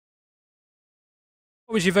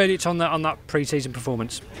What was your verdict on that pre-season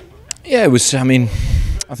performance? Yeah, it was. I mean,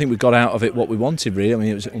 I think we got out of it what we wanted, really. I mean,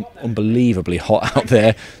 it was unbelievably hot out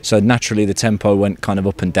there, so naturally the tempo went kind of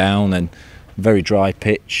up and down, and very dry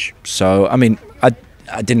pitch. So, I mean,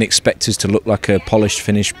 I didn't expect us to look like a polished,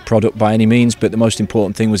 finished product by any means, but the most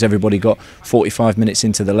important thing was everybody got 45 minutes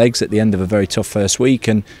into the legs at the end of a very tough first week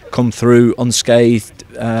and come through unscathed,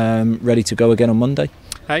 ready to go again on Monday.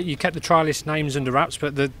 You kept the trialist names under wraps,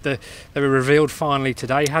 but they were revealed finally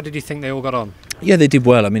today. How did you think they all got on? Yeah, they did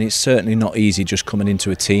well. I mean, it's certainly not easy just coming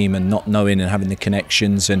into a team and not knowing and having the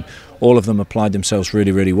connections, and all of them applied themselves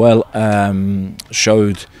really, really well.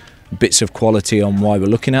 Showed bits of quality on why we're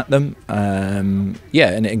looking at them.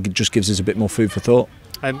 Yeah, and it just gives us a bit more food for thought.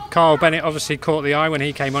 Carl Bennett obviously caught the eye when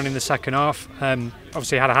he came on in the second half.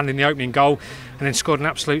 Obviously had a hand in the opening goal and then scored an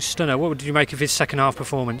absolute stunner. What did you make of his second half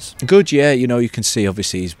performance? Good, yeah. You know, you can see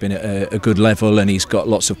obviously he's been at a good level and he's got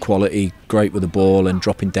lots of quality, great with the ball and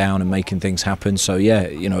dropping down and making things happen. So yeah,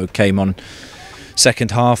 you know, came on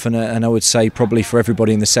second half, and I would say probably for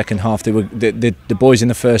everybody in the second half, the boys in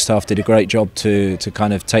the first half did a great job to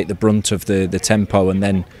kind of take the brunt of the tempo, and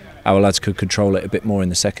then our lads could control it a bit more in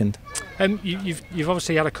the second. You've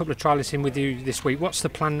obviously had a couple of trialists in with you this week. What's the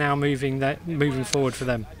plan now moving forward for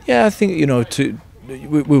them? Yeah, I think, you know,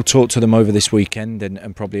 we'll talk to them over this weekend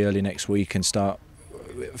and probably early next week and start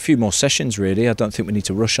a few more sessions really. I don't think we need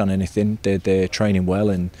to rush on anything. They're training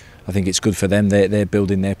well, and I think it's good for them. They're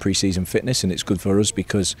building their pre-season fitness, and it's good for us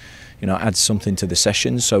because, you know, it adds something to the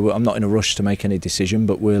sessions. So I'm not in a rush to make any decision,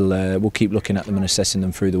 but we'll keep looking at them and assessing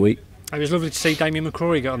them through the week. It was lovely to see Damien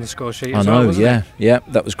McCrory get on the score sheet. I know, yeah,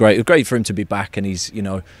 that was great. It was great for him to be back, and he's, you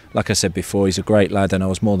know, like I said before, he's a great lad, and I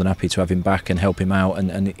was more than happy to have him back and help him out,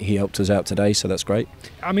 and he helped us out today, so that's great.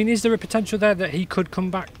 I mean, is there a potential there that he could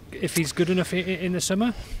come back if he's good enough in the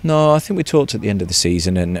summer? No, I think we talked at the end of the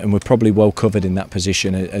season, and we're probably well covered in that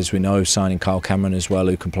position, as we know, signing Kyle Cameron as well,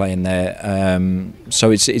 who can play in there.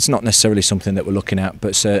 So it's not necessarily something that we're looking at,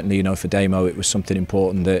 but certainly, you know, for Damo, it was something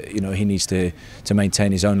important that, you know, he needs to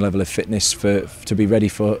maintain his own level of fitness to be ready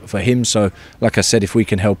for him. So, like I said, if we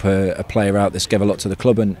can help a player out that's gave a lot to the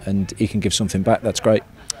club and he can give something back, that's great.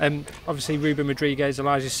 Obviously, Ruben Rodriguez,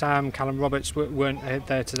 Elijah Sam, Callum Roberts weren't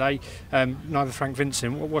there today. Neither Frank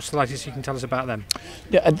Vincent. What's the latest you can tell us about them?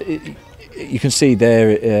 Yeah, you can see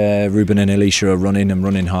there, Ruben and Elisha are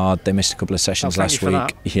running hard. They missed a couple of sessions last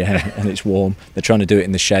week. Yeah, and it's warm. They're trying to do it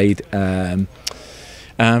in the shade.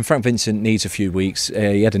 Frank Vincent needs a few weeks.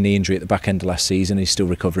 He had a knee injury at the back end of last season. He's still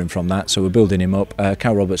recovering from that, so we're building him up.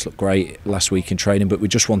 Cal Roberts looked great last week in training, but we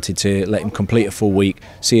just wanted to let him complete a full week,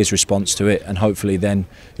 see his response to it, and hopefully then,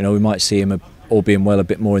 you know, we might see him, all being well, a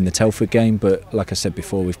bit more in the Telford game. But like I said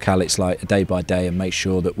before, with Cal, it's like a day by day, and make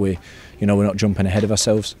sure that we're not jumping ahead of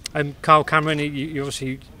ourselves. Kyle Cameron, you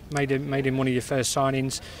obviously made him one of your first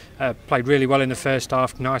signings. Played really well in the first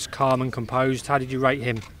half. Nice, calm and composed. How did you rate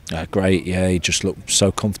him? Great, yeah. He just looked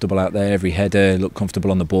so comfortable out there. Every header, looked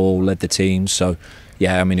comfortable on the ball, led the team. So,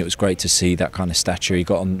 yeah, I mean, it was great to see that kind of stature. He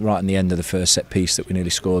got on right in the end of the first set piece that we nearly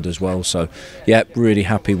scored as well. So, yeah, really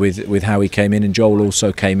happy with how he came in. And Joel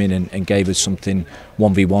also came in and gave us something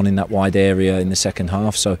 1v1 in that wide area in the second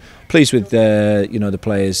half. So, pleased with the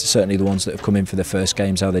players, certainly the ones that have come in for their first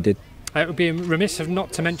games, how they did. It would be remiss of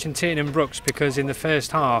not to mention Tiernan Brooks, because in the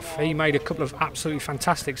first half he made a couple of absolutely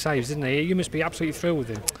fantastic saves, didn't he? You must be absolutely thrilled with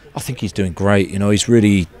him. I think he's doing great. You know, he's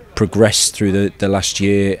really progressed through the last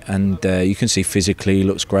year, and you can see physically he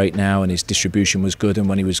looks great now, and his distribution was good, and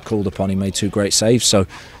when he was called upon he made 2 great saves. So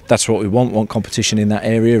that's what we want competition in that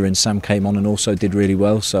area, and Sam came on and also did really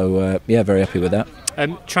well. So yeah, very happy with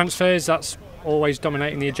that. Transfers, that's always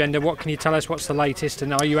dominating the agenda. What can you tell us? What's the latest,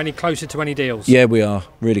 and are you any closer to any deals? Yeah, we are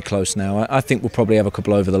really close now. I think we'll probably have a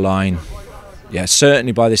couple over the line. Yeah,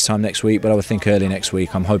 certainly by this time next week, but I would think early next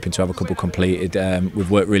week. I'm hoping to have a couple completed.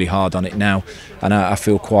 We've worked really hard on it now, and I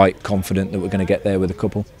feel quite confident that we're going to get there with a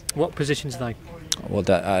couple. What positions are they? Well,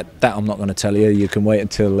 that I'm not going to tell you. You can wait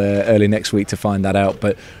until early next week to find that out.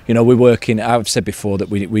 But, you know, we're working. I've said before that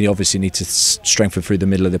we obviously need to strengthen through the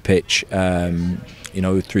middle of the pitch, you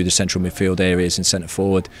know, through the central midfield areas and centre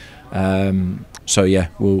forward. So, yeah,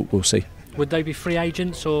 we'll see. Would they be free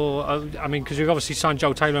agents, or I mean, because you've obviously signed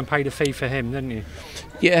Joel Taylor and paid a fee for him, didn't you?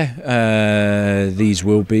 Yeah, these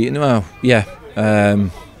will be. Well, yeah,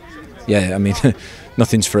 yeah. I mean,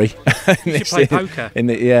 nothing's free. You should play poker.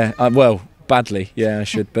 Well, badly. Yeah, I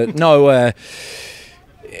should, but no.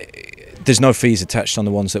 There's no fees attached on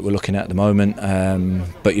the ones that we're looking at the moment,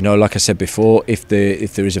 but you know, like I said before, if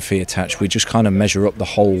there is a fee attached, we just kind of measure up the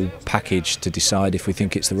whole package to decide if we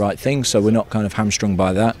think it's the right thing. So we're not kind of hamstrung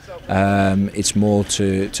by that. It's more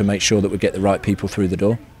to make sure that we get the right people through the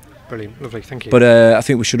door. Brilliant, lovely, thank you. But I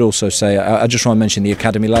think we should also say, I just want to mention the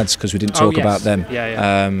academy lads, because we didn't talk about them.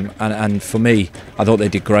 And for me, I thought they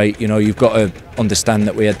did great. You know, you've got to understand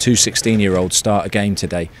that we had 2 16-year-olds start a game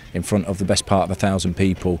today in front of the best part of 1,000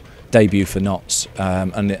 people, debut for Notts,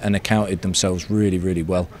 and accounted themselves really, really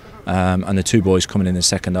well. And the 2 boys coming in the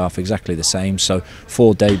second half exactly the same. So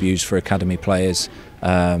 4 debuts for academy players.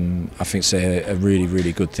 I think it's a really,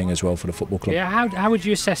 really good thing as well for the football club. Yeah, how would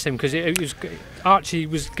you assess him? Because Archie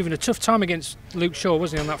was given a tough time against Luke Shaw,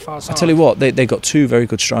 wasn't he, on that far side? I tell you what, they got 2 very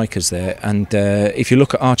good strikers there, and if you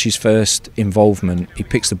look at Archie's first involvement, he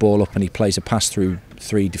picks the ball up and he plays a pass through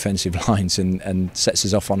 3 defensive lines and sets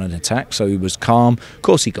us off on an attack. So he was calm. Of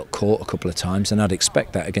course, he got caught a couple of times, and I'd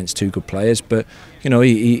expect that against 2 good players. But you know,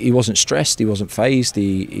 he wasn't stressed. He wasn't phased.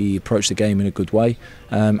 He approached the game in a good way,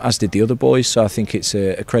 as did the other boys. So I think it's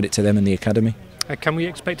a credit to them and the academy. Can we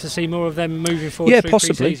expect to see more of them moving forward? Yeah, through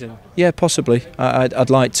possibly. pre-season? Yeah, possibly. I'd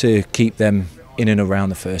like to keep them in and around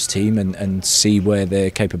the first team and see where their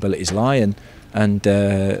capabilities lie, and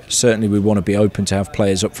certainly we want to be open to have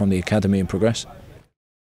players up from the academy and progress.